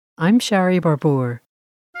I'm Shari Barbour.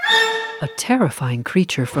 A terrifying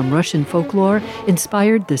creature from Russian folklore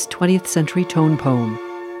inspired this 20th century tone poem.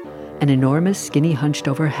 An enormous, skinny,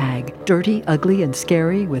 hunched-over hag, dirty, ugly, and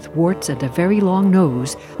scary, with warts and a very long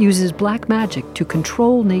nose, uses black magic to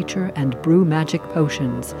control nature and brew magic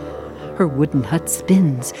potions. Her wooden hut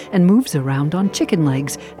spins and moves around on chicken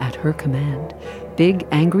legs at her command. Big,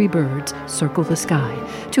 angry birds circle the sky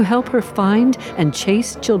to help her find and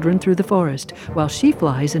chase children through the forest, while she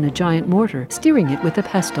flies in a giant mortar, steering it with a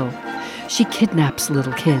pestle. She kidnaps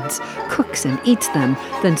little kids, cooks and eats them,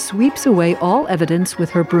 then sweeps away all evidence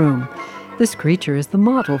with her broom. This creature is the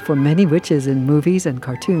model for many witches in movies and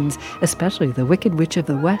cartoons, especially the Wicked Witch of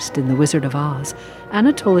the West in The Wizard of Oz.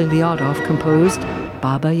 Anatoly Lyadov composed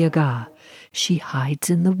Baba Yaga. She hides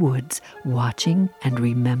in the woods, watching and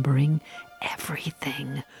remembering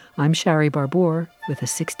everything. I'm Shari Barbour with a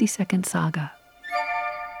 60-second saga.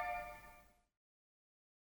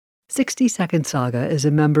 60 Second Saga is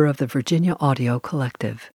a member of the Virginia Audio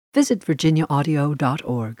Collective. Visit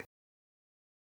virginiaaudio.org.